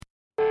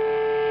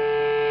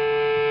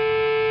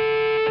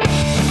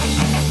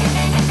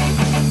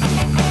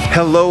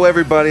Hello,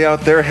 everybody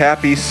out there.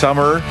 Happy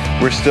summer.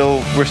 We're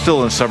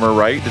still in summer,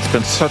 right? It's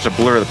been such a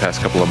blur the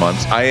past couple of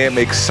months. I am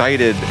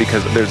excited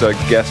because there's a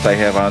guest I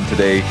have on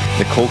today,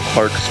 Nicole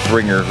Clark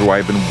Springer, who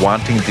I've been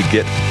wanting to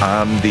get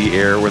on the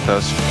air with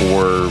us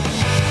for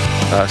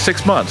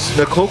 6 months.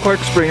 Nicole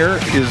Clark Springer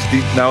is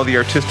now the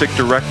artistic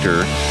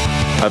director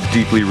of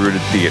Deeply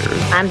Rooted Theater.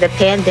 I'm the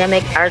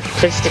pandemic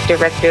artistic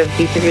director of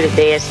Deeply Rooted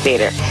Dance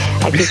Theater.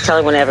 I keep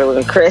telling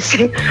everyone, Chris,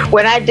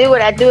 when I do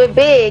it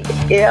big.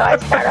 I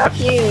start off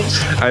huge.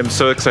 I'm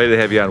so excited to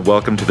have you on.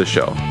 Welcome to the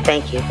show.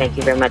 Thank you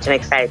very much. I'm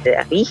excited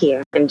to be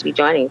here and to be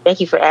joining. Thank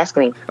you for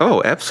asking me.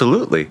 Oh,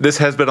 absolutely. This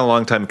has been a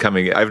long time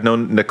coming. I've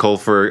known Nicole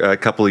for a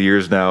couple of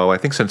years now, I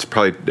think since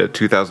probably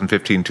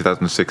 2015,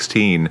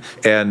 2016.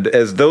 And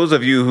as those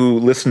of you who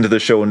listen to the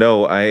show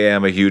know, I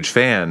am a huge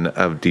fan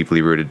of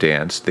Deeply Rooted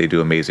Dance. They do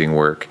amazing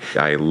work.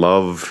 I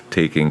love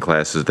taking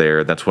classes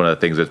there. That's one of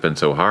the things that's been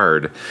so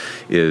hard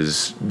is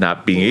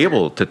not being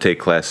able to take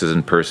classes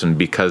in person,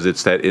 because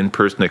it's that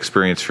in-person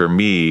experience for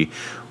me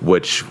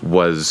which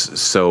was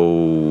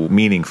so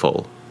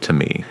meaningful to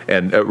me.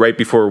 And right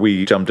before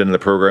we jumped into the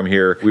program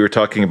here, we were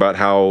talking about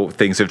how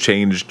things have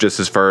changed just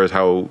as far as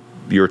how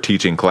you're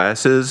teaching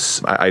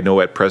classes. I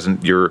know at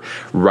present you're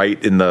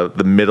right in the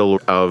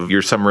middle of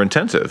your summer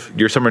intensive.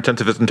 Your summer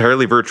intensive is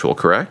entirely virtual,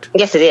 correct?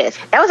 Yes, it is.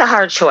 That was a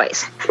hard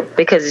choice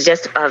because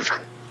just of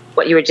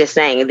what you were just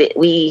saying, that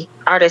we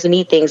artists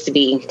need things to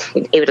be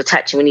able to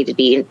touch, and we need to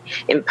be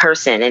in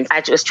person. And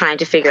I was trying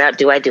to figure out,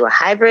 do I do a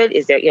hybrid?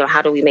 Is there,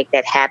 how do we make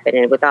that happen?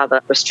 And with all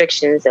the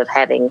restrictions of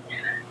having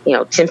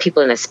 10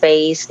 people in a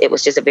space, it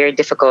was just a very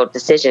difficult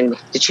decision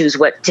to choose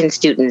what 10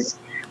 students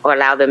or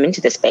allow them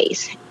into the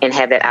space and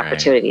have that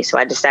opportunity. Right. So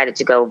I decided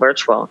to go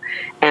virtual,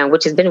 and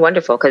which has been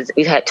wonderful because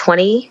we've had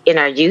 20 in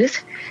our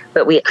youth,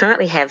 but we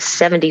currently have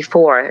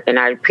 74 in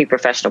our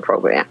pre-professional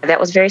program. That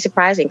was very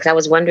surprising because I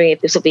was wondering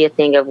if this will be a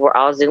thing of we're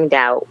all zoomed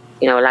out.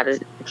 A lot of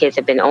the kids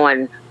have been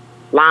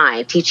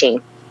online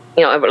teaching,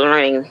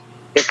 learning.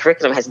 The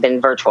curriculum has been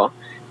virtual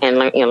and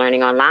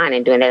learning online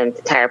and doing that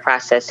entire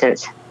process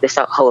since this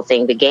whole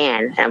thing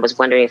began. And I was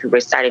wondering if we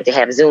were starting to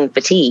have Zoom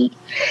fatigue.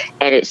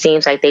 And it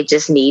seems like they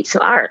just need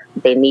some art.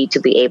 They need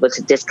to be able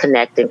to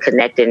disconnect and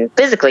connect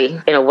physically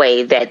in a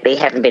way that they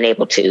haven't been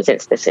able to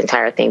since this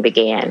entire thing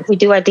began. We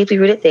do our Deeply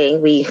Rooted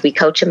thing. We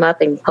coach them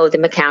up and hold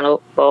them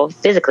accountable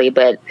physically.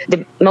 But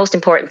the most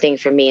important thing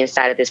for me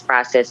inside of this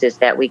process is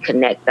that we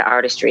connect the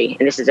artistry.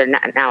 And this is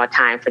now a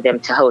time for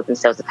them to hold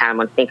themselves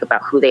accountable and think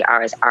about who they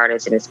are as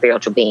artists and as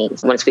spiritual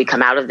beings. Once we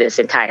come out of this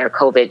entire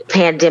COVID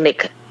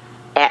pandemic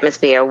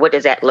atmosphere, what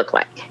does that look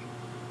like?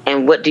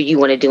 And what do you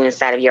want to do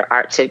inside of your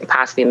art to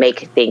possibly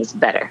make things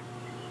better?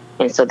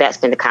 And so that's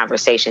been the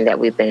conversation that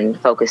we've been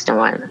focused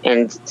on,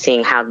 and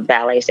seeing how the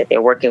ballets that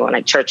they're working on,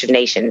 like Church of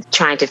Nations,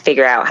 trying to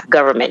figure out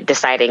government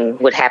deciding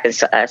what happens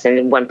to us, and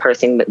then one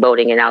person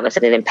voting, and all of a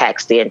sudden it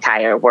impacts the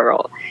entire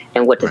world.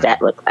 And what does that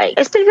look like?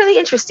 It's been really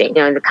interesting,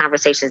 in the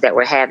conversations that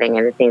we're having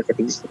and the things that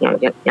these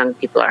young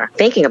people are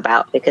thinking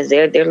about, because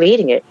they're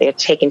leading it. They're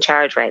taking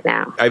charge right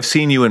now. I've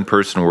seen you in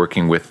person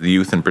working with the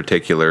youth in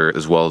particular,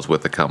 as well as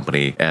with the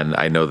company. And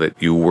I know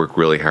that you work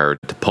really hard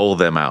to pull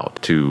them out,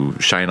 to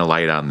shine a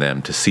light on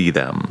them, to see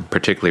them,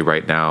 particularly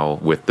right now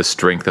with the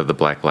strength of the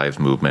Black Lives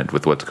Movement,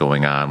 with what's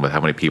going on, with how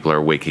many people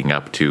are waking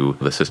up to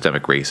the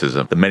systemic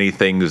racism, the many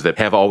things that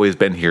have always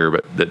been here,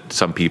 but that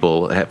some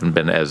people haven't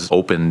been as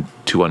open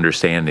to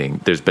understanding.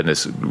 There's been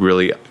this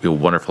really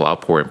wonderful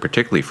outpouring,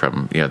 particularly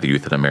from the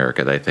youth in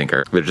America, that I think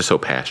they're just so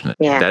passionate.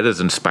 Yeah. That is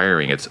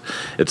inspiring. It's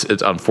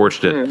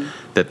unfortunate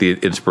that the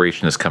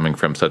inspiration is coming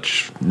from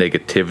such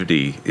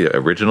negativity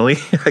originally,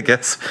 I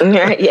guess.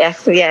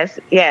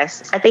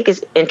 Yes. I think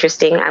it's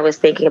interesting. I was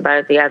thinking about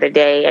it the other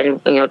day,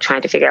 and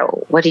trying to figure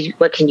out what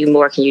can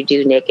you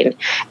do, Nick, and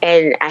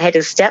I had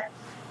to step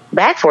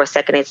back for a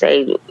second and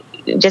say,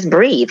 just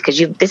breathe, because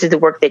this is the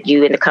work that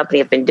you and the company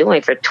have been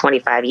doing for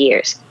 25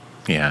 years.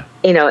 Yeah.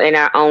 In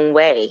our own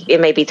way. It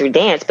may be through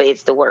dance, but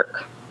it's the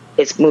work.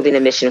 It's moving the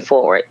mission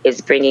forward.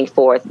 It's bringing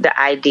forth the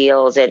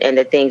ideals and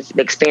the things,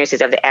 the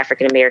experiences of the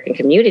African American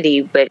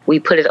community, but we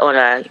put it on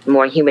a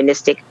more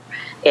humanistic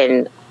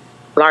and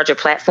larger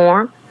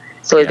platform,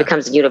 so it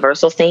becomes a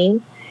universal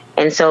theme.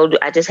 And so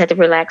I just had to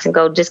relax and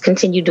go, just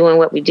continue doing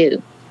what we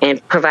do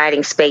and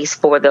providing space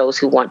for those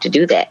who want to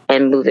do that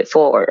and move it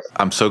forward.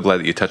 I'm so glad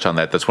that you touched on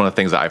that. That's one of the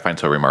things that I find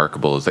so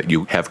remarkable, is that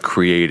you have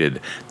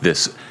created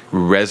this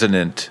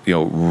resonant,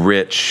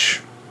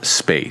 rich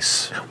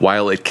space.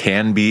 While it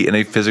can be in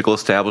a physical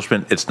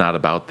establishment, it's not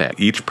about that.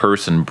 Each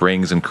person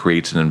brings and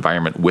creates an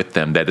environment with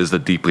them that is a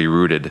deeply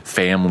rooted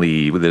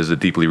family, that is a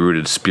deeply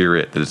rooted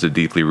spirit, that is a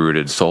deeply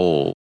rooted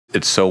soul.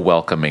 It's so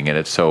welcoming and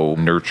it's so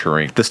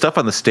nurturing. The stuff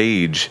on the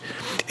stage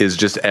is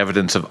just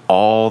evidence of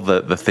all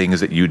the things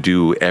that you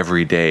do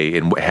every day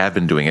and have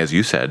been doing, as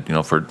you said,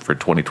 for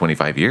 20,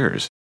 25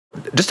 years.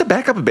 Just to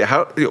back up a bit,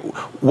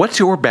 what's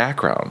your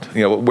background?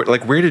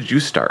 Where did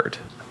you start?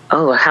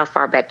 Oh, how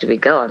far back do we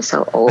go? I'm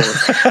so old.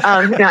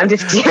 No, I'm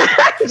just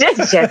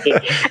just joking.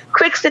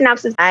 Quick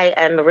synopsis. I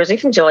am originally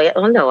from Joliet,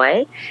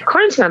 Illinois.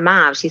 According to my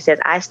mom, she says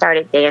I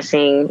started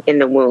dancing in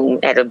the womb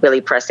at a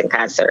Billy Preston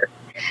concert.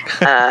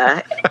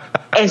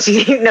 And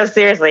she, no,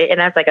 seriously. And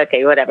I was like,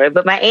 okay, whatever.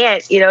 But my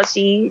aunt,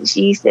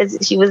 she says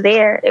she was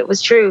there. It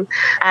was true.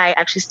 I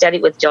actually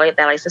studied with Joliet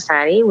Ballet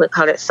Society, with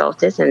Claudette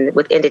Soltis, and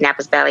with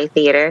Indianapolis Ballet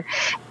Theater.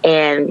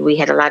 And we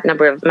had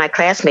number of my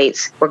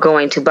classmates were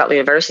going to Butler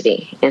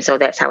University. And so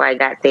that's how I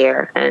got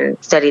there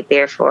and studied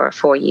there for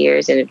 4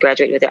 years and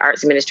graduated with an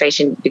arts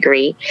administration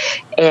degree.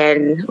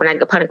 And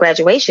upon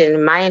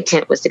graduation, my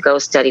intent was to go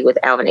study with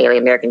Alvin Ailey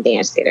American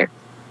Dance Theater.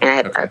 And I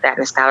had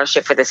gotten a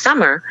scholarship for the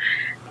summer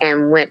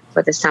and went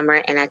for the summer.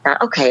 And I thought,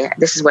 okay,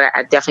 this is what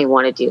I definitely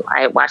want to do.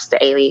 I watched the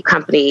Ailey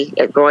company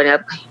growing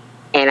up,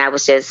 and I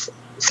was just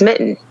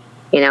smitten,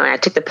 and I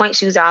took the point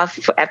shoes off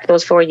after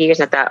those 4 years.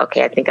 And I thought,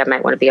 okay, I think I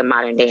might want to be a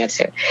modern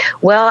dancer.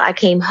 Well, I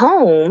came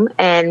home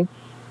and,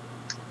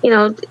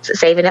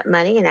 saving up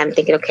money. And I'm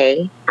thinking,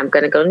 okay, I'm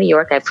going to go to New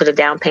York. I put a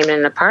down payment in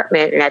an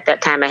apartment. And at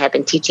that time, I had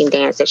been teaching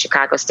dance at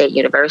Chicago State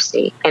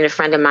University. And a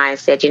friend of mine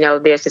said,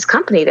 there's this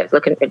company that's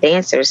looking for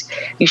dancers.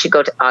 You should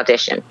go to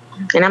audition.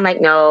 And I'm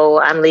like, no,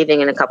 I'm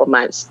leaving in a couple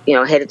months,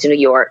 headed to New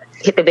York,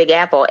 hit the Big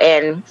Apple,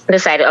 and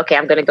decided, okay,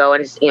 I'm going to go.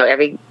 And,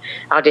 every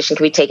audition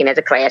can be taken as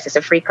a class. It's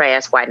a free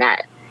class. Why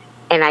not?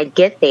 And I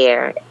get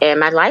there, and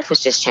my life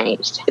was just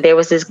changed. There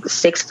was this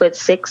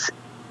 6'6",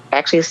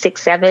 actually a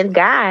 6'7"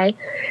 guy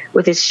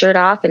with his shirt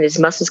off and his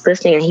muscles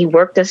glistening. And he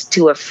worked us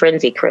to a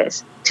frenzy,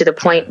 Chris, to the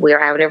point where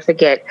I will never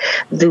forget,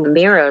 the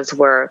mirrors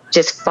were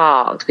just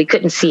fogged. We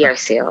couldn't see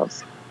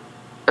ourselves.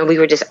 And we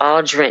were just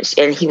all drenched.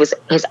 And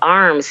his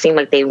arms seemed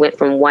like they went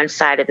from one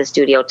side of the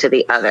studio to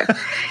the other.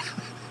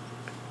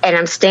 And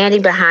I'm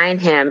standing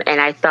behind him. And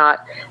I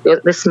thought,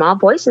 the small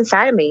voice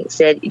inside of me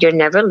said, you're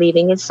never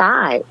leaving his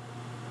side.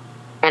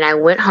 And I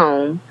went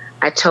home.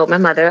 I told my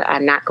mother,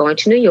 I'm not going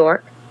to New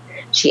York.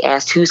 She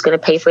asked who's going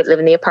to pay for it, live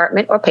in the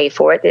apartment or pay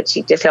for it, that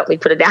she just helped me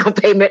put a down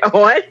payment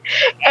on.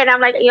 And I'm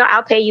like,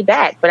 I'll pay you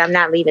back, but I'm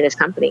not leaving this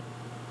company.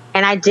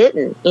 And I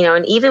didn't,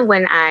 and even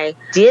when I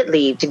did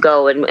leave to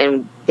go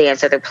and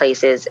dance other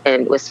places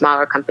and with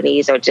smaller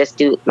companies or just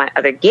do my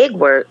other gig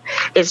work,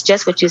 it's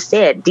just what you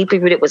said. Deeply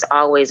Rooted was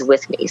always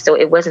with me. So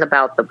it wasn't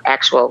about the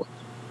actual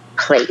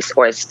place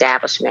or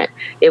establishment.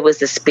 It was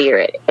the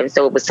spirit. And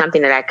so it was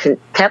something that I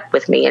kept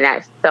with me, and I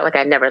felt like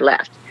I never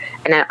left.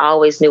 And I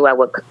always knew I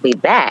would be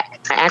back.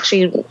 I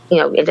actually,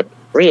 ended up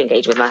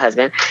re-engaged with my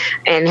husband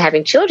and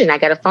having children. I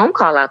got a phone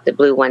call out the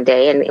blue one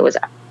day, and it was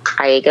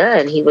Aiga,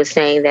 and he was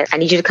saying that I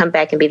need you to come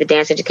back and be the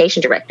dance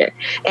education director.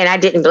 And I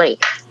didn't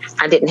blink.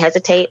 I didn't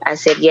hesitate. I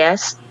said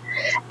yes.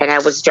 And I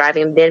was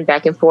driving then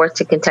back and forth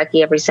to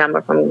Kentucky every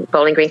summer, from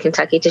Bowling Green,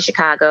 Kentucky to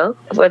Chicago.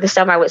 For the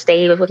summer, I would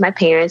stay with my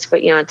parents for,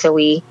 until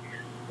we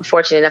were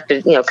fortunate enough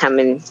to, come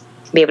and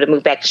be able to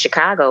move back to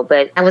Chicago.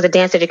 But I was a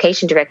dance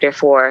education director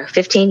for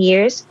 15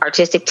 years,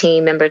 artistic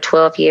team member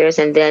 12 years.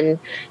 And then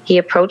he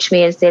approached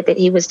me and said that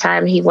he was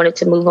time, he wanted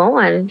to move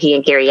on. He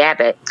and Gary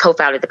Abbott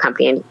co-founded the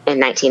company in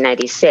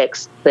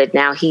 1996, but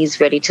now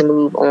he's ready to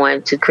move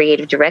on to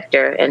creative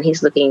director, and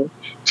he's looking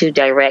to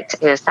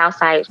direct the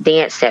Southside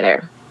Dance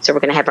Center. So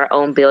we're going to have our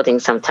own building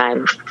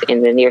sometime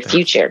in the near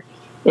future.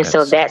 And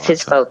so that's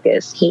his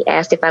focus. He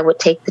asked if I would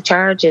take the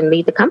charge and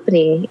lead the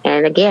company.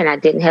 And again, I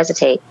didn't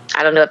hesitate.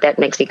 I don't know if that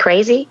makes me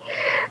crazy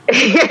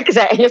because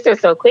I answer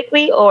so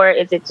quickly, or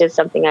is it just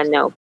something I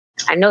know?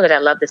 I know that I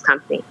love this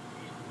company,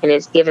 and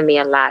it's given me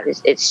a lot.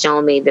 It's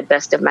shown me the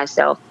best of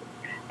myself,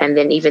 and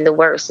then even the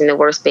worst, and the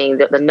worst being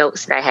the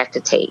notes that I have to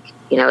take.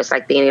 It's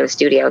like being in the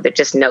studio. They're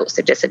just notes.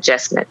 They're just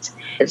adjustments.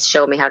 It's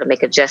shown me how to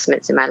make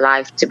adjustments in my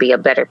life to be a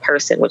better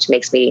person, which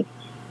makes me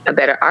a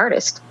better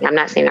artist. I'm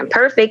not saying I'm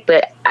perfect,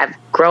 but I've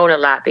grown a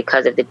lot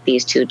because of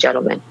these two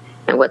gentlemen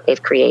and what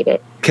they've created.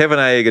 Kevin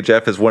Aiga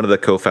Jeff is one of the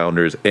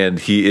co-founders, and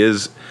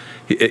he's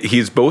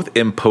both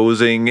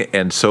imposing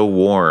and so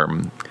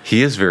warm.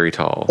 He is very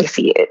tall. Yes,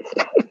 he is.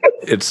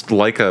 It's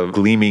like a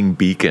gleaming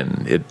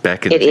beacon. It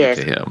beckons you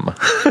to him.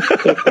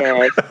 It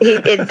does.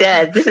 It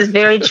does. This is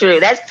very true.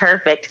 That's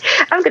perfect.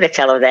 I'm going to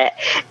tell him that.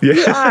 Yeah.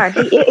 You are.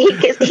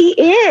 He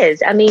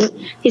is. I mean,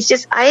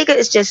 Aiga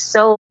is just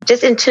so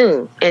in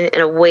tune and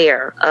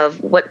aware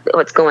of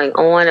what's going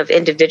on, of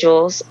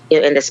individuals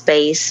in the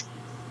space,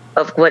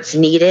 of what's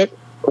needed,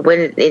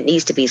 when it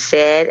needs to be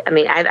said. I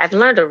mean, I've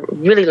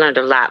really learned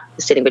a lot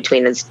sitting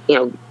between us,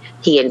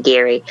 he and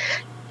Gary.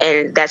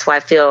 And that's why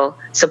I feel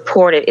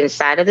supported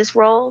inside of this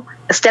role.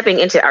 Stepping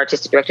into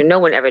artistic director, no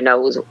one ever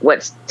knows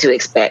what to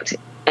expect.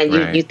 And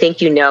you think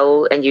you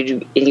know, and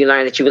you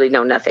learn that you really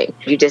know nothing.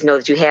 You just know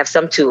that you have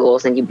some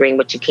tools, and you bring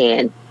what you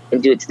can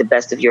and do it to the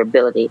best of your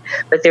ability.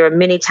 But there were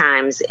many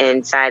times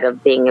inside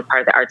of being a part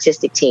of the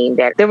artistic team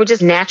that there were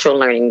just natural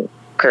learning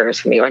curves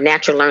for me, or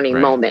natural learning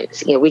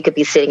moments. You know, we could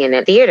be sitting in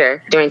a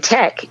theater during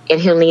tech and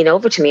he'll lean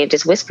over to me and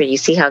just whisper, you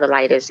see how the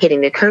light is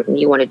hitting the curtain?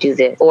 You want to do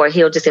this? Or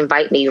he'll just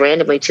invite me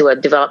randomly to a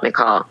development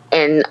call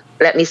and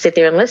let me sit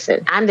there and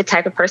listen. I'm the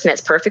type of person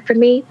that's perfect for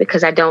me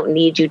because I don't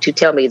need you to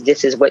tell me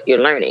this is what you're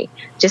learning.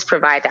 Just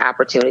provide the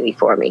opportunity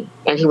for me.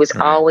 And he was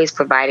always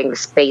providing the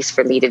space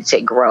for me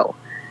to grow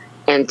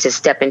and to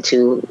step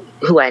into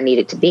who I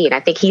needed to be. And I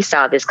think he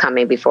saw this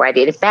coming before I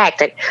did. In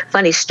fact, a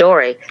funny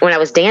story, when I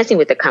was dancing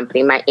with the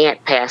company, my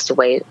aunt passed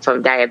away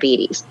from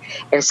diabetes.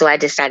 And so I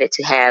decided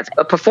to have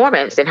a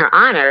performance in her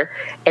honor,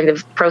 and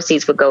the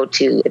proceeds would go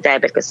to the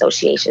Diabetic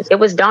Association. It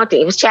was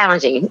daunting. It was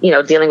challenging, you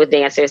know, dealing with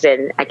dancers.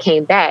 And I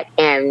came back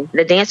and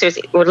the dancers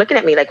were looking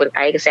at me like when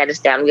I sat us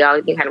down, we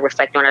all kind of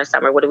reflect on our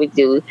summer. What do we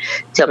do?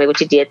 Tell me what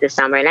you did this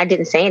summer. And I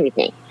didn't say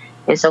anything.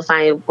 And so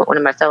finally, one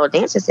of my fellow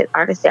dancers said,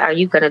 "Artist, are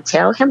you going to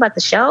tell him about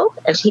the show?"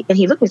 And he looked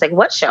at me, he's like,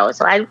 "What show?"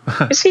 So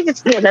she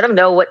just let him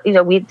know what,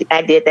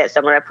 I did that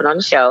summer. I put on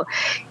the show.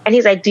 And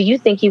he's like, "Do you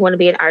think you want to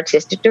be an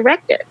artistic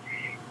director?"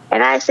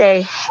 And I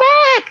say,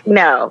 "Heck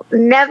no,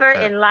 never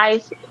in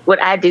life would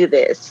I do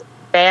this."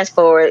 Fast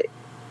forward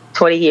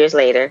 20 years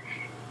later,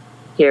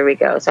 here we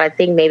go. So I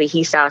think maybe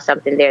he saw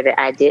something there that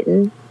I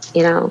didn't.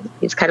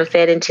 He's kind of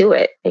fed into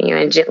it,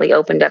 and gently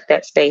opened up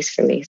that space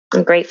for me.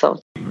 I'm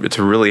grateful. It's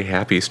a really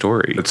happy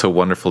story. It's so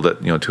wonderful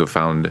that, to have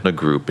found a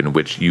group in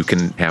which you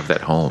can have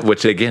that home,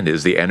 which again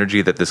is the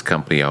energy that this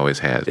company always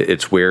has.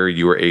 It's where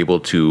you are able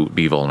to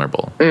be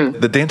vulnerable.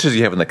 The dancers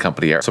you have in the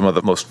company are some of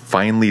the most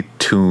finely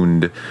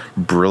tuned,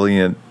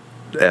 brilliant,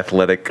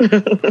 athletic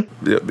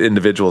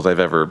individuals I've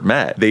ever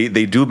met. They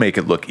do make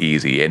it look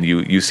easy, and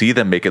you see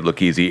them make it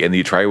look easy, and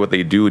you try what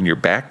they do and your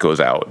back goes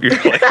out. You're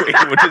like, wait,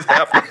 what just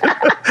happened?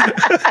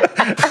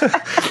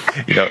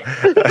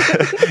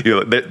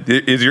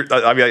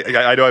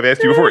 I know I've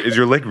asked you before, is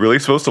your leg really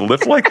supposed to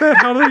lift like that?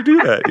 How do they do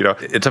that?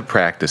 It's a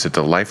practice. It's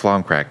a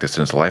lifelong practice,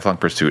 and it's a lifelong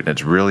pursuit, and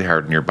it's really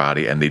hard on your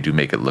body, and they do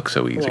make it look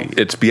so easy. Yes.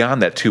 It's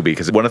beyond that too,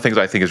 because one of the things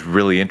I think is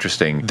really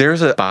interesting,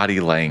 there's a body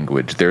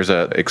language, there's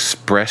a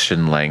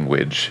expression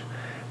language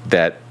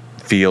that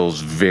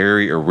feels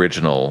very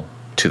original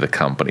to the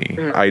company.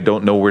 I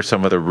don't know where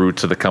some of the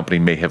roots of the company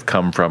may have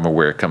come from or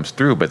where it comes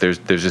through, but there's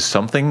just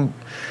something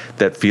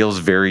that feels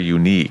very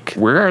unique.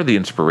 Where are the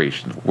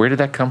inspirations? Where did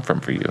that come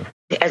from for you?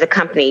 As a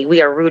company,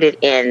 we are rooted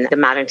in the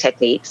modern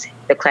techniques,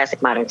 the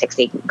classic modern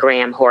technique,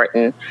 Graham,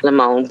 Horton,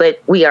 Limon,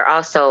 but we are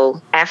also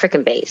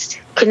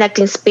African-based,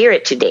 connecting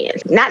spirit to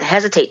dance. Not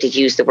hesitate to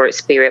use the word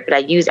spirit, but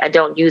I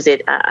don't use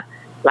it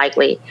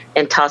lightly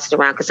and toss it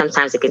around because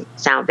sometimes it can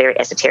sound very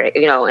esoteric,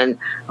 and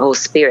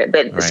spirit.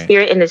 But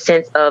spirit in the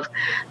sense of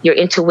your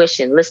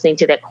intuition, listening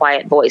to that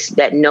quiet voice,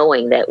 that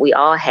knowing that we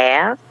all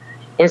have.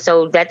 And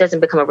so that doesn't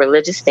become a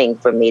religious thing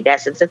for me.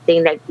 It's a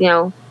thing that,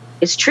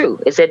 is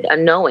true. It's a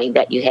knowing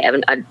that you have,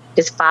 and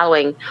just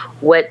following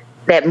what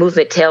that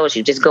movement tells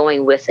you, just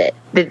going with it.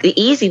 The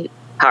easy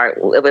part,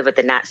 but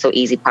the not so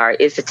easy part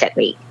is the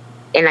technique.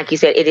 And like you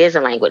said, it is a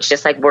language,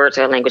 just like words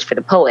are a language for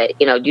the poet.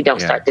 You don't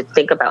start to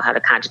think about how to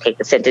conjugate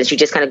the sentence. You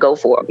just kind of go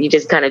for it. You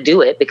just kind of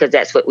do it because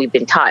that's what we've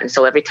been taught. And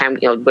so every time,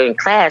 we're in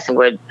class and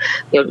we're,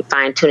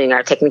 fine tuning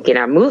our technique and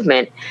our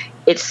movement,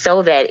 it's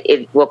so that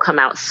it will come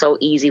out so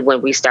easy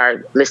when we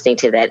start listening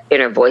to that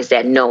inner voice,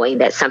 that knowing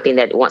that something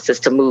that wants us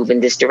to move in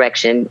this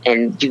direction,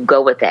 and you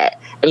go with that.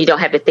 And you don't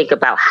have to think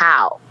about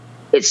how.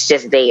 It's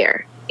just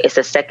there. It's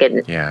a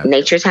second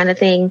nature kind of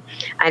thing.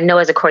 I know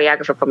as a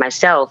choreographer for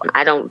myself,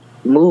 I don't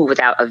move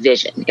without a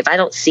vision. If I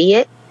don't see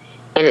it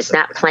and it's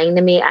not plain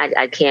to me,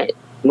 I can't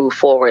move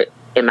forward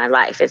in my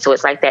life. And so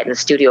it's like that in the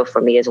studio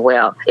for me as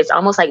well. It's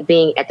almost like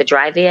being at the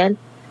drive-in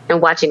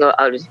and watching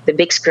the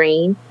big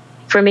screen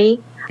for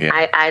me. Yeah.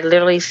 I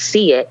literally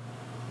see it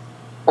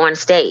on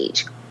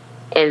stage.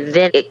 And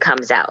then it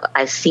comes out.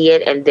 I see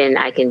it, and then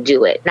I can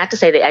do it. Not to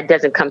say that it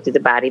doesn't come through the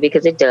body,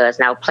 because it does,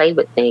 and I'll play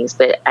with things,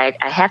 but I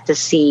have to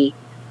see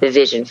the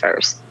vision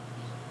first,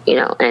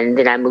 and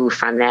then I move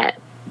from that.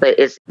 But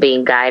it's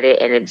being guided,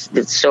 and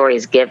the story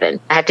is given.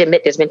 I have to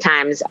admit, there's been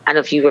times, I don't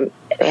know if you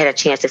had a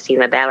chance to see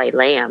my ballet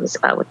Lambs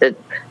with the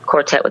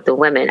quartet with the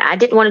women. I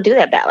didn't want to do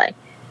that ballet.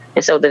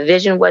 And so the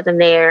vision wasn't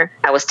there.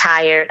 I was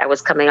tired. I was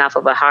coming off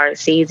of a hard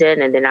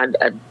season, and then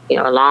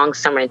a long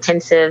summer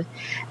intensive.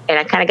 And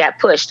I kind of got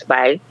pushed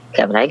by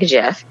Kevin Ike and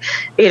Jeff,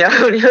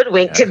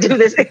 hoodwinked to do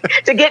this,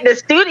 to get in the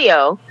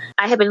studio.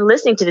 I had been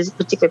listening to this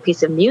particular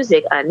piece of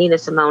music, Nina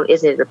Simone,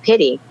 Isn't It a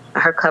Pity?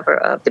 Her cover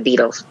of the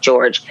Beatles,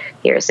 George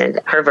Harrison,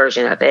 her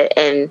version of it.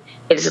 And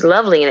it's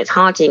lovely, and it's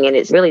haunting, and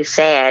it's really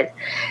sad.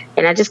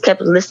 And I just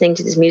kept listening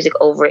to this music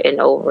over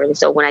and over. And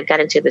so when I got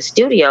into the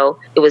studio,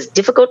 it was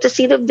difficult to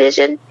see the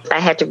vision. I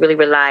had to really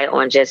rely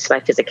on just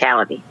my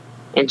physicality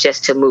and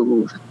just to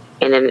move.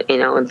 And then,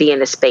 and be in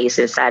the space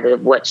inside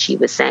of what she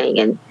was saying,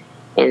 and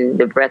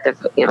the breadth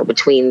of,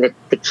 between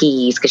the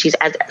keys, because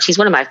she's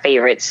one of my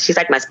favorites. She's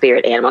like my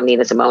spirit animal.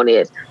 Nina Simone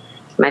is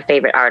my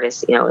favorite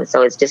artist, and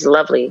so it's just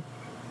lovely.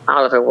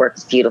 All of her work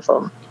is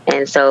beautiful.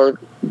 And so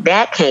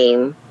that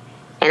came,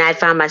 and I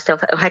found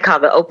myself, I call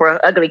the Oprah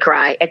ugly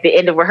cry at the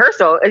end of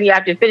rehearsal, and you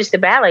have to finish the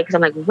ballet, because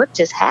I'm like, what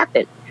just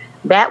happened?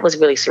 that was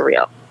really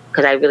surreal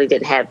because I really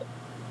didn't have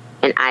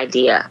an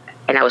idea.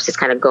 And I was just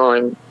kind of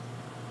going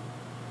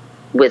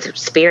with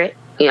spirit.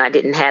 I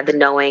didn't have the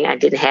knowing. I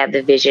didn't have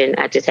the vision.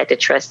 I just had to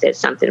trust that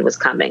something was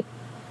coming.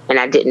 And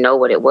I didn't know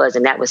what it was.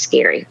 And that was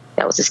scary.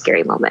 That was a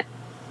scary moment.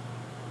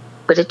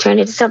 But it turned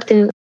into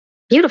something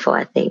beautiful,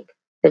 I think.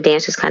 The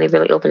dancers kind of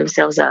really opened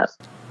themselves up.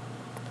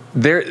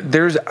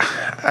 There's,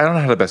 I don't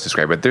know how to best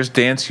describe it. There's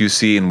dance you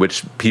see in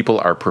which people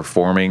are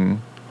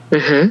performing,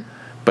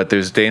 but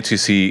there's dance you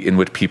see in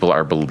which people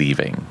are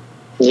believing.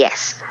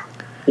 Yes.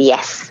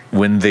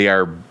 When they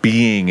are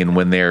being and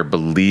when they are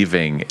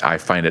believing, I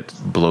find it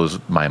blows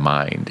my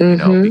mind,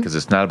 because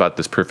it's not about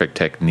this perfect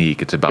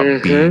technique. It's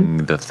about being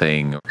the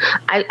thing.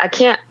 I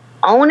can't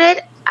own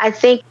it. I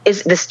think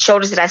it's the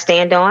shoulders that I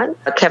stand on.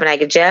 Kevin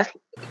Iger, Jeff,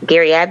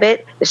 Gary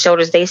Abbott, the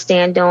shoulders they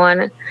stand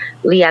on,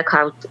 Leah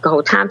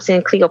Cole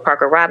Thompson, Cleo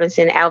Parker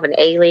Robinson, Alvin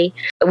Ailey.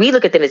 We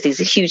look at them as these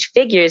huge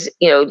figures,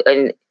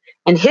 in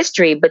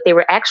history, but they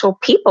were actual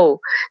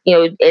people,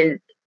 and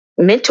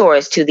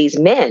mentors to these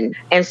men.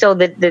 And so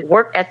the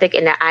work ethic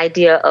and the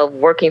idea of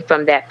working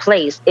from that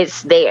place,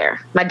 it's there.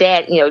 My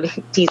dad,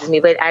 teases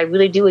me, but I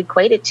really do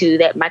equate it to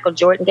that Michael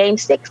Jordan Game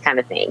 6 kind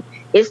of thing.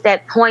 It's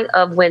that point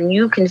of when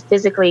you can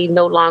physically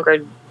no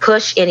longer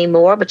push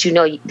anymore, but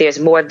there's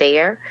more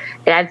there.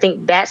 And I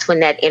think that's when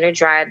that inner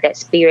drive, that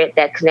spirit,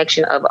 that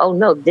connection of, oh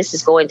no, this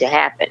is going to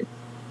happen.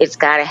 It's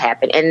got to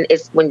happen. And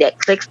it's when that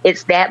clicks,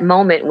 it's that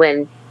moment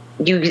when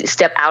you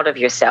step out of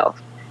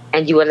yourself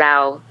and you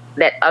allow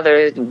that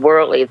other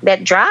worldly,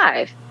 that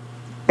drive,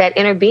 that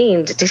inner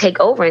being to take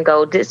over and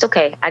go, it's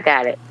okay, I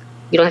got it.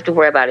 You don't have to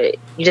worry about it.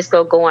 You just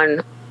go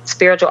on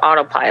spiritual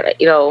autopilot,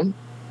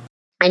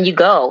 and you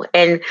go.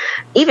 And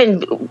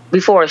even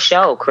before a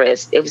show,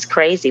 Chris, it was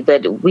crazy,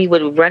 but we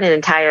would run an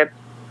entire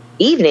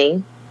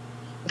evening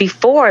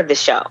before the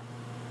show.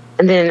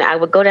 And then I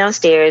would go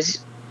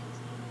downstairs,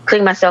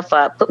 clean myself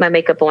up, put my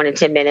makeup on in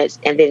 10 minutes,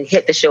 and then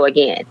hit the show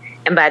again.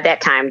 And by that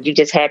time, you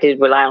just had to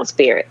rely on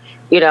spirit.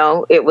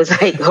 It was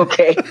like,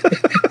 okay,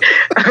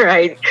 all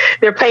right,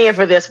 they're paying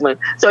for this one.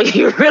 So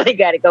you really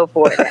got to go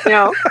for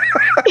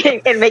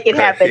it, and make it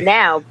happen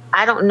now.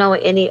 I don't know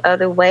any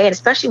other way, and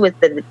especially with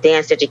the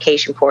dance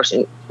education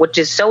portion, which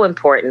is so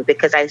important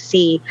because I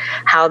see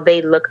how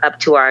they look up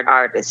to our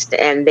artists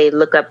and they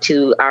look up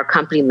to our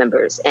company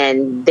members,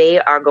 and they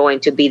are going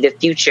to be the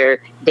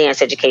future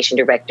dance education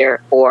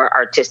director or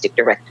artistic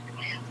director.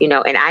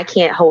 And I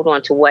can't hold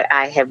on to what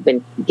I have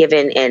been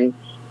given and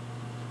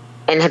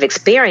have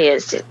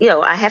experienced.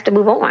 I have to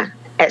move on.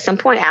 At some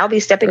point, I'll be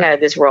stepping out of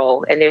this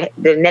role, and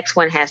the next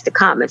one has to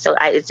come. And so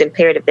it's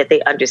imperative that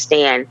they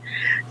understand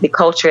the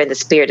culture and the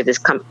spirit of this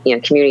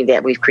community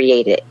that we've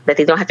created, that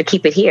they don't have to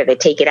keep it here. They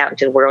take it out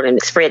into the world and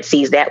spread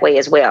seeds that way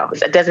as well.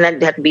 It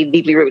doesn't have to be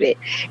deeply rooted.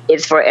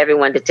 It's for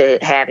everyone to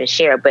have and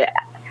share. But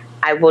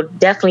I will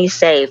definitely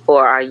say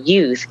for our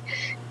youth,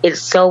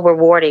 it's so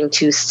rewarding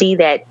to see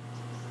that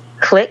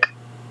click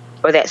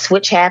or that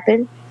switch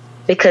happen,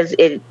 because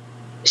it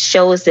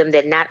shows them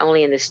that not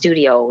only in the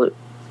studio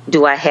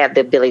do I have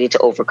the ability to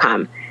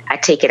overcome, I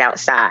take it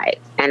outside.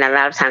 And a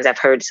lot of times I've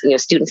heard,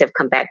 students have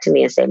come back to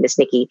me and say, Miss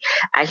Nikki,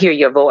 I hear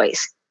your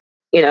voice,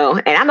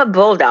 and I'm a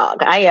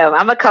bulldog.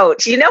 I'm a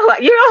coach. You know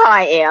how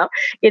I am.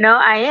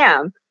 I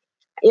am.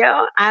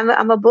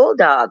 I'm a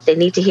bulldog. They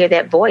need to hear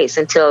that voice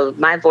until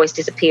my voice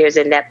disappears,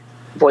 and that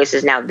voice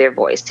is now their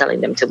voice telling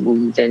them to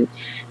move and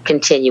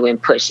continue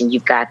and push, and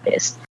you've got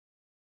this.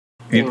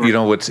 You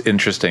know what's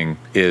interesting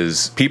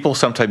is people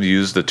sometimes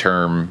use the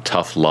term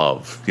tough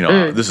love.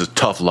 This is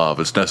tough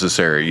love. It's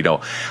necessary.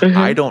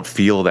 I don't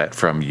feel that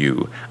from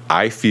you.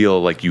 I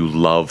feel like you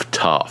love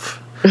tough.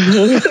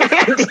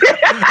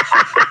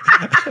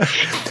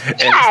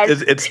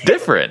 Yes. It's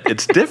different.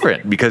 It's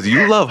different because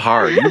you love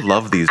hard. You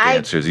love these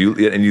dancers. You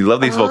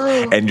love these folks,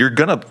 and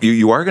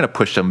you are gonna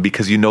push them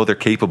because they're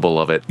capable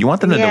of it. You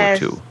want them to know it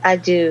too. I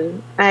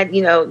do.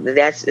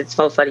 It's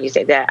so funny you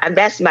say that.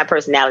 That's my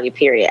personality.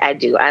 Period. I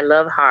do. I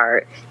love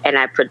hard, and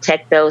I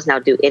protect those, and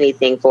I'll do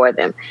anything for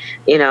them.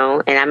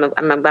 And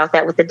I'm about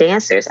that with the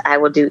dancers. I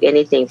will do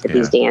anything for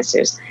these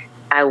dancers.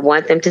 I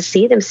want them to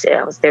see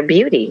themselves, their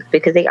beauty,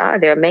 because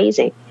they're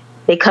amazing.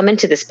 They come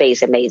into the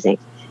space amazing.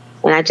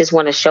 And I just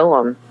want to show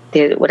them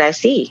what I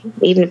see.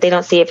 Even if they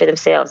don't see it for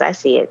themselves, I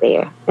see it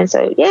there. And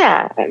so,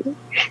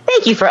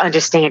 thank you for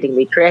understanding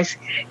me, Chris.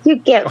 You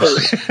get me.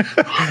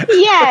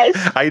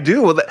 Yes. I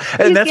do.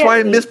 That's why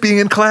I miss being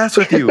in class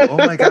with you. Oh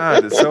my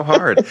God, it's so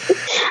hard.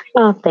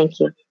 Oh, thank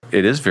you.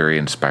 It is very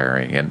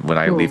inspiring. And when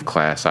I leave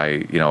class,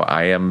 I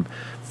am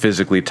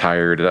physically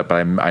tired, but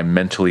I'm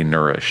mentally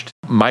nourished.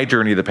 My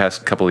journey the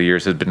past couple of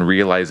years has been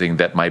realizing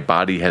that my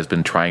body has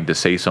been trying to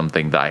say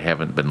something that I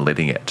haven't been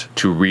letting it.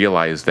 To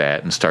realize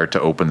that and start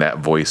to open that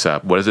voice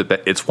up. What is it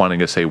that it's wanting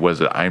to say? What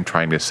is it I'm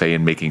trying to say?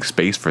 And making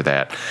space for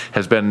that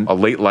has been a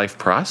late life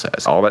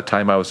process. All that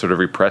time I was sort of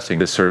repressing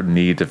this certain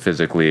need to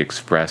physically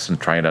express and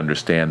trying to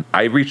understand.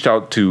 I reached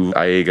out to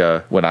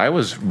Aiga when I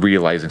was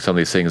realizing some of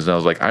these things, and I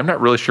was like, I'm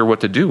not really sure what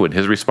to do. And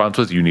his response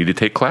was, you need to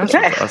take class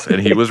with us.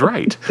 And he was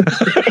right.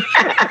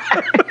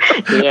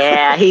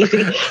 Yeah, he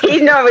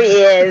normally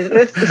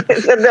is.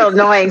 It's a little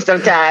annoying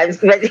sometimes,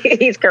 but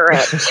he's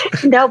correct.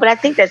 No, but I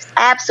think that's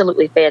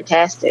absolutely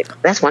fantastic.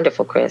 That's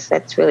wonderful, Chris.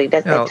 That's really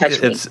that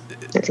touched me.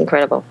 That's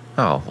incredible.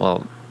 Oh,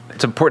 well,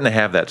 it's important to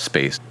have that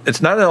space.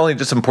 It's not only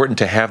just important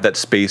to have that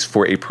space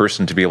for a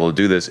person to be able to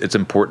do this, it's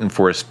important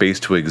for a space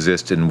to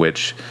exist in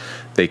which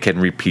they can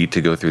repeat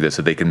to go through this,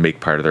 so they can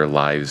make part of their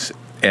lives.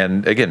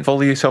 And again,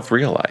 fully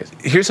self-realize.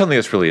 Here's something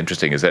that's really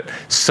interesting is that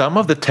some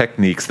of the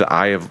techniques that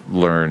I have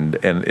learned,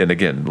 and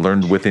again,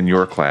 learned within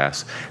your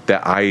class,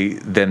 that I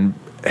then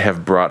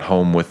have brought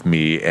home with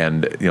me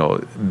and,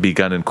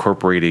 begun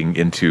incorporating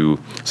into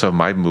some of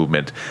my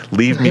movement,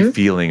 leave me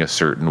feeling a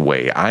certain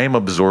way. I am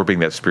absorbing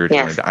that spiritual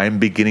energy. I'm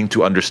beginning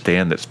to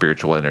understand that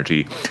spiritual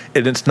energy.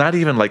 And it's not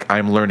even like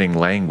I'm learning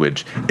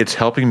language. It's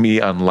helping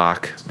me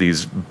unlock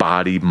these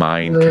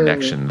body-mind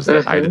connections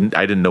that I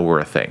didn't know were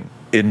a thing.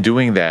 In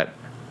doing that,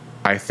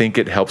 I think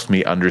it helps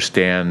me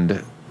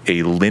understand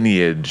a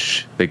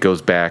lineage that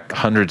goes back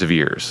hundreds of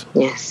years.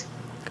 Yes.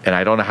 And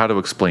I don't know how to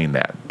explain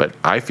that, but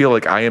I feel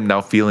like I am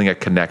now feeling a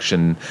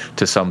connection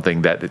to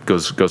something that it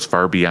goes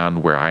far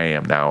beyond where I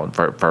am now and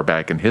far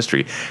back in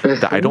history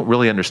that I don't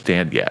really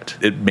understand yet.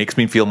 It makes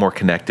me feel more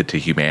connected to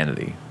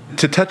humanity.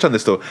 To touch on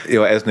this, though,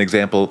 as an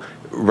example,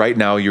 right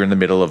now you're in the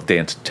middle of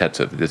Dance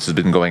Intensive. This has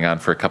been going on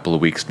for a couple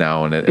of weeks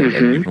now, and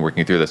you've been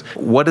working through this.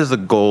 What is the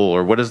goal,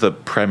 or what is the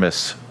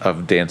premise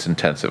of Dance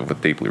Intensive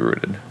with Deeply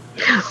Rooted?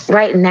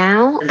 Right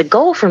now, the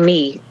goal for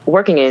me,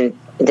 working in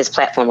this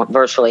platform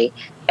virtually,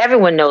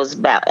 everyone knows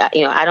about,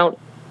 I don't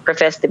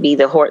profess to be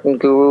the Horton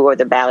guru or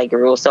the ballet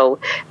guru, so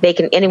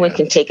anyone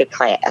can take a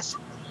class.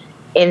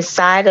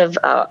 Inside of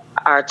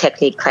our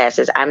technique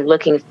classes, I'm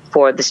looking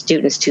for the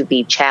students to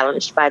be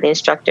challenged by the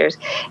instructors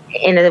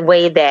in a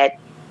way that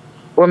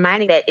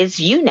reminding that it's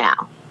you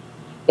now.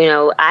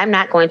 I'm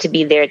not going to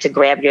be there to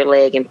grab your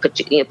leg and put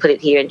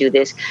it here and do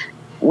this.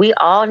 We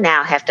all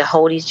now have to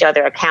hold each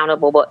other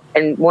accountable,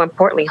 and more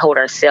importantly, hold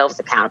ourselves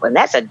accountable. And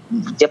that's a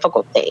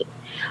difficult thing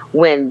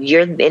when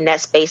you're in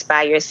that space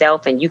by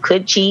yourself and you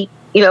could cheat.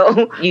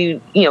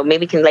 You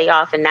maybe can lay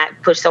off and not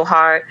push so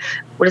hard.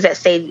 What does that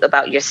say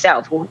about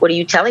yourself? What are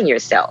you telling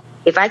yourself?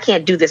 If I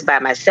can't do this by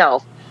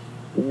myself,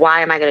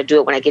 why am I going to do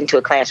it when I get into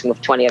a classroom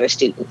with 20 other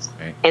students?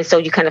 Right. And so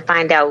you kind of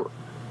find out,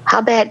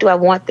 how bad do I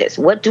want this?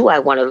 What do I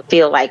want to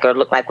feel like or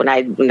look like when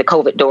the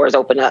COVID doors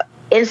open up?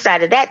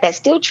 Inside of that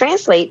still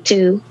translates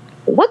to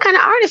what kind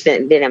of artist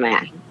then am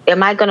I?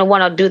 Am I going to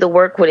want to do the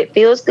work when it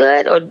feels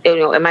good? Or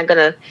am I going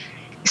to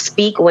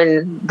speak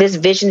when this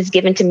vision is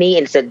given to me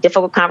and it's a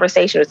difficult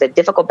conversation, or it's a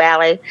difficult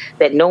ballet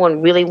that no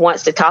one really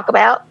wants to talk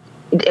about?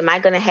 Am I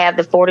going to have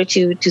the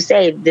fortitude to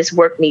say this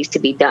work needs to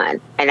be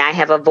done? And I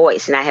have a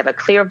voice, and I have a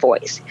clear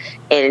voice,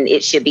 and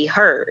it should be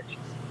heard.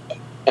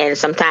 And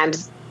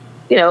sometimes,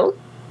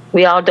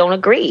 we all don't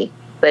agree,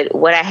 but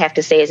what I have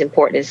to say is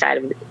important inside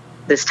of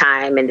this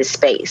time and this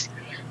space.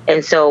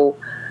 And so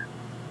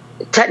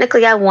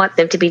technically I want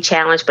them to be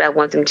challenged, but I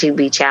want them to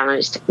be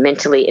challenged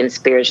mentally and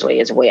spiritually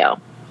as well.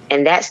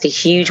 And that's the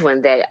huge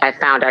one that I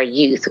found our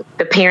youth.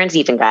 The parents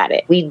even got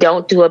it. We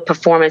don't do a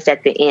performance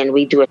at the end.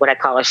 We do what I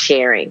call a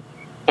sharing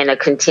and a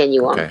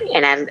continuum. Okay.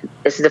 And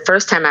this is the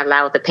first time I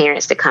allowed the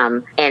parents to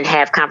come and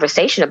have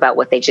conversation about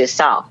what they just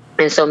saw.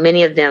 And so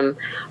many of them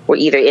were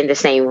either in the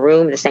same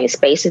room, the same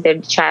space as their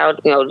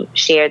child,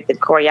 shared the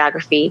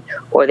choreography,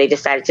 or they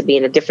decided to be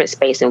in a different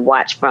space and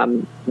watch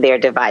from their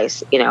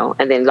device,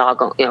 and then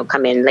log on,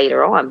 come in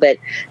later on. But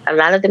a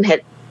lot of them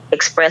had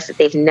expressed that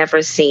they've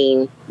never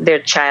seen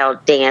their child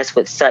dance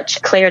with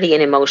such clarity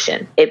and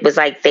emotion. It was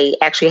like they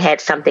actually had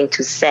something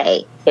to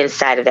say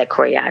inside of that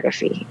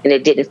choreography. And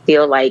it didn't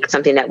feel like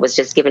something that was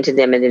just given to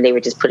them and then they were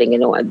just putting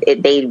it on.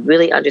 They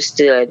really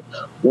understood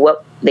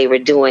what they were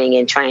doing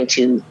and trying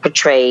to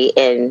portray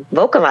and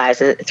vocalize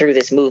through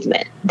this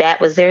movement.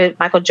 That was their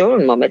Michael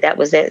Jordan moment. That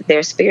was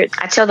their spirit.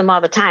 I tell them all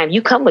the time,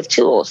 you come with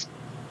tools.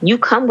 You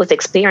come with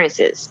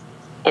experiences.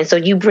 And so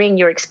you bring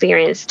your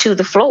experience to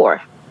the floor,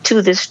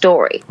 to this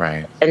story.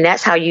 Right. And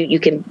that's how you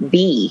can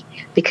be,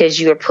 because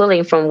you're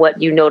pulling from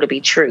what you know to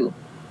be true.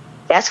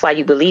 That's why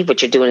you believe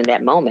what you're doing in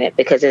that moment,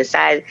 because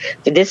inside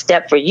this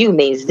step for you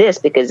means this,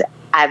 because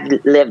I've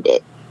lived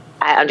it.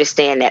 I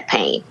understand that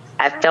pain.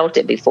 I've felt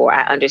it before.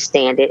 I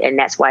understand it. And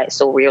that's why it's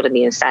so real to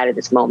me inside of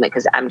this moment,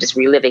 because I'm just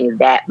reliving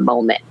that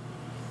moment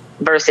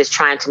versus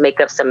trying to make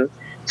up some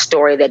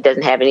story that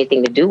doesn't have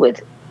anything to do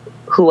with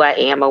who I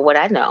am or what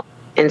I know.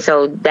 And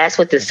so that's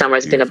what this summer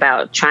has been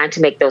about, trying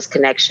to make those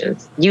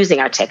connections,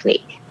 using our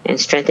technique and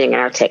strengthening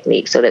our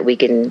technique so that we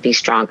can be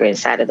stronger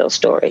inside of those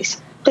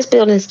stories. Just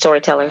building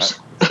storytellers.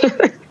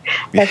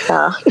 That's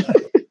all.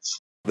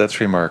 That's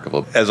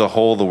remarkable. As a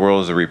whole, the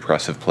world is a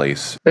repressive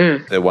place.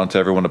 It wants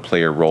everyone to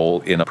play a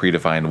role in a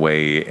predefined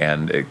way,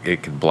 and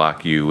it can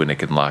block you, and it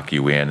can lock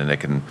you in, and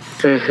it can,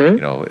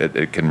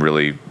 it can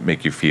really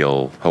make you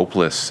feel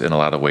hopeless in a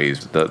lot of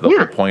ways. The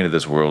whole point of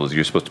this world is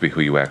you're supposed to be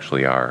who you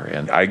actually are,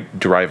 and I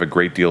derive a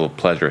great deal of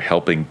pleasure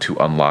helping to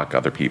unlock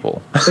other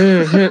people.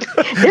 Doesn't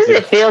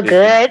it feel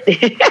good?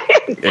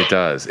 It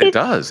does. It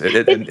does. And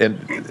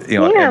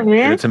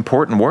it's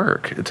important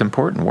work. It's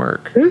important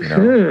work.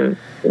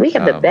 We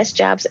have the best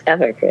jobs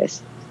ever,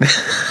 Chris.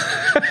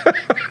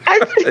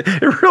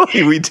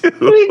 Really, we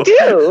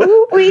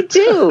do. We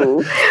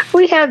do.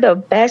 We have the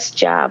best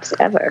jobs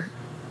ever.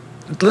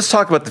 Let's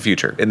talk about the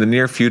future. In the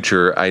near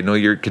future, I know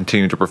you're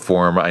continuing to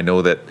perform. I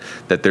know that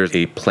there's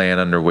a plan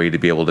underway to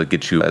be able to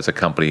get you as a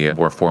company a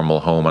more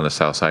formal home on the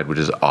South Side, which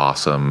is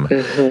awesome.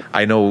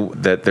 I know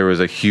that there was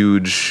a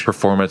huge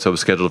performance that was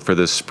scheduled for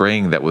this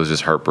spring that was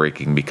just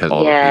heartbreaking because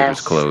all the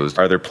theaters closed.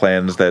 Are there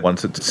plans that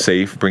once it's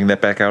safe, bring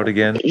that back out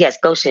again? Yes,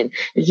 Goshen.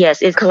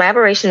 Yes, it's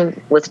collaboration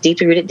with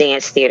Deeply Rooted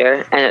Dance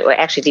Theater, or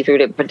actually Deeply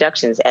Rooted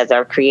Productions as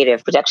our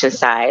creative production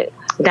side.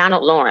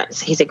 Donald Lawrence,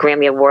 he's a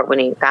Grammy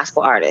Award-winning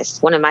gospel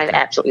artist, one of my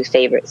absolute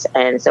favorites.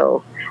 And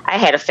so I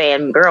had a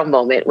fangirl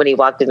moment when he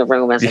walked in the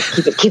room. I was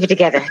like, keep it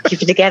together.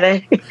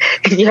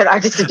 You're an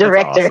artistic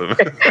director.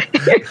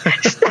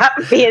 Awesome. Stop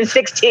being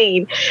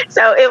 16.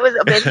 So it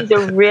was, he's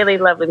a really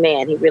lovely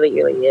man. He really,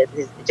 really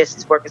is.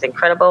 His work is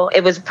incredible.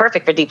 It was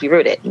perfect for Deeply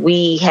Rooted.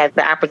 We had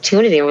the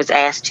opportunity and was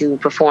asked to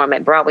perform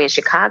at Broadway in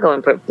Chicago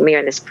and premiere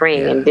in the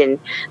spring. And then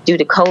due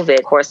to COVID,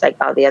 of course, like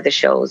all the other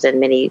shows and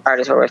many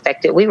artists were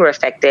affected, we were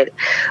affected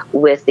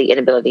with the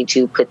inability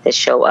to put this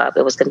show up.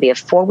 It was going to be a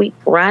 4-week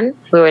run.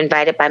 We were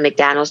invited by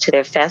McDonald's to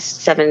their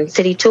Fest 7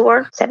 City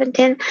Tour,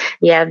 710.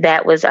 Yeah,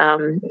 that was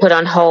put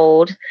on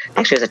hold.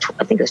 Actually,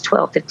 I think it was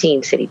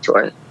 12-15 City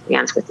Tour, to be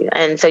honest with you.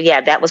 And so,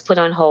 that was put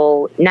on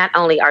hold. Not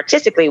only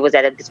artistically was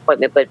that a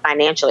disappointment, but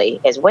financially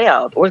as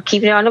well. We're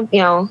keeping it on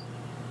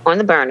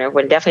the burner.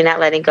 We're definitely not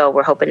letting go.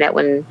 We're hoping that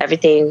when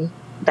everything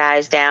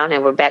dies down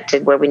and we're back to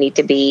where we need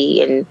to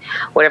be and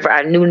whatever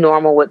our new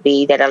normal would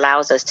be, that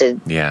allows us to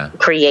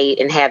create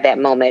and have that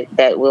moment,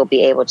 that we'll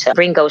be able to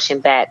bring Goshen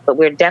back. But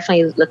we're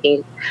definitely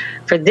looking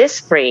for this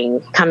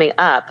spring coming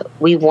up.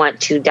 We want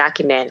to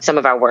document some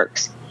of our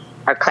works,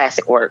 our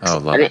classic works,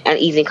 an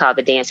evening called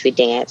The Dance We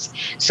Dance.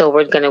 So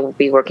we're going to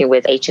be working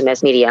with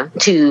HMS Media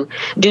to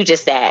do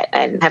just that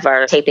and have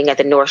our taping at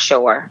the North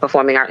Shore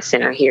Performing Arts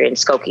Center here in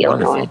Skokie,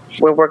 Illinois.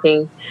 We're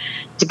working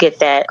to get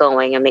that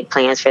going and make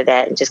plans for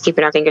that, and just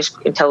keeping our fingers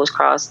and toes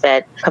crossed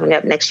that coming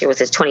up next year,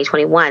 which is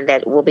 2021,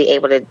 that we'll be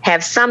able to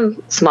have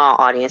some small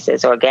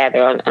audiences or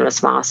gather on a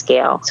small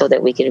scale so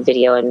that we can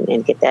video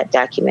and get that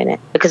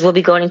documented, because we'll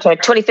be going into our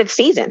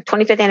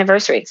 25th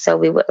anniversary. So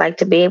we would like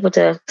to be able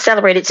to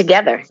celebrate it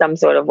together some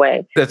sort of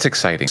way. That's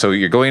exciting. So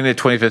you're going into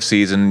 25th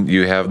season.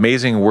 You have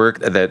amazing work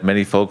that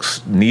many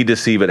folks need to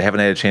see but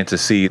haven't had a chance to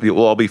see. We'll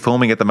all be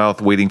foaming at the mouth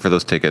waiting for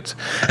those tickets.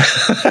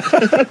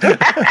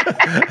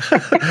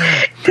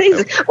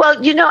 Please. Well,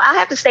 I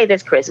have to say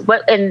this, Chris,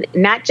 and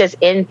not just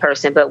in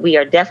person, but we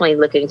are definitely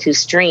looking to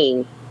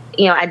stream.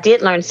 I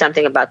did learn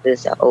something about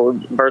this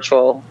old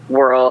virtual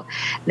world,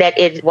 that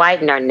it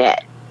widened our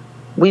net.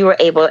 We were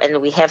able,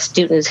 and we have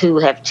students who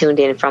have tuned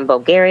in from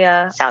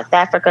Bulgaria, South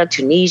Africa,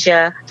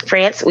 Tunisia,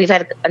 France. We've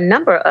had a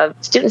number of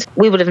students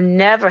we would have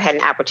never had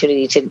an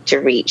opportunity to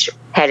reach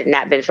had it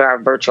not been for our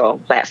virtual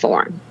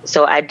platform.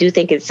 So I do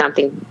think it's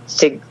something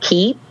to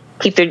keep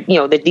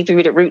the Deeply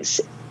Rooted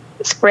roots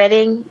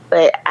spreading,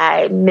 but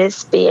I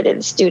miss being in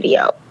the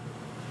studio.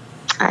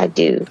 I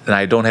do. And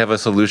I don't have a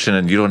solution,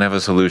 and you don't have a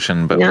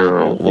solution, but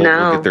we'll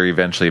get there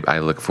eventually. I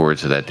look forward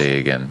to that day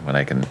again when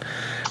I can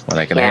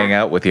hang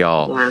out with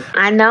y'all. Yeah.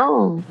 I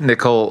know.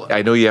 Nicole,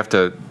 I know you have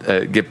to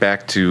get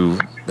back to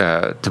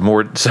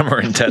more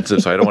summer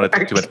intensive, so I don't want to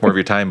take too much more of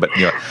your time, but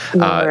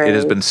it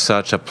has been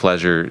such a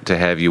pleasure to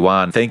have you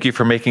on. Thank you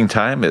for making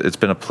time. It's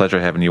been a pleasure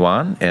having you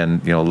on,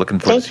 and looking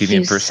forward to seeing you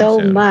in person soon.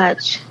 Thank you so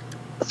much.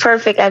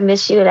 Perfect. I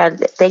miss you, and I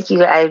thank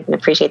you. I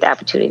appreciate the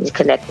opportunity to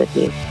connect with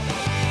you.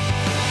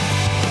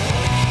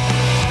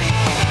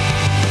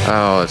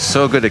 Oh, it's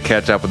so good to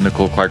catch up with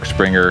Nicole Clark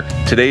Springer.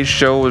 Today's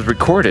show was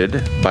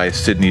recorded by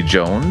Sydney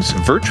Jones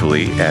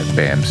virtually at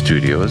BAM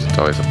Studios. It's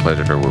always a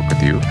pleasure to work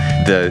with you.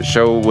 The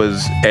show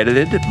was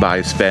edited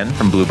by Sven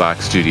from Blue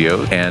Box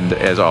Studios, and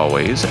as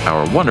always,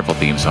 our wonderful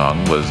theme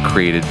song was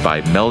created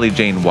by Melody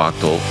Jane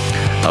Wachtel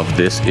of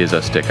This Is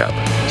a Stick Up.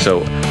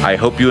 So I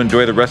hope you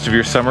enjoy the rest of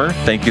your summer.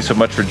 Thank you so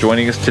much for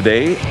joining us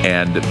today,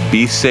 and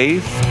be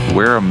safe,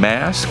 wear a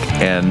mask,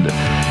 and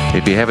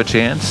if you have a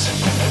chance,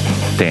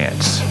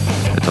 dance.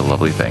 It's a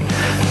lovely thing.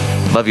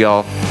 Love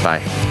y'all.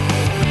 Bye.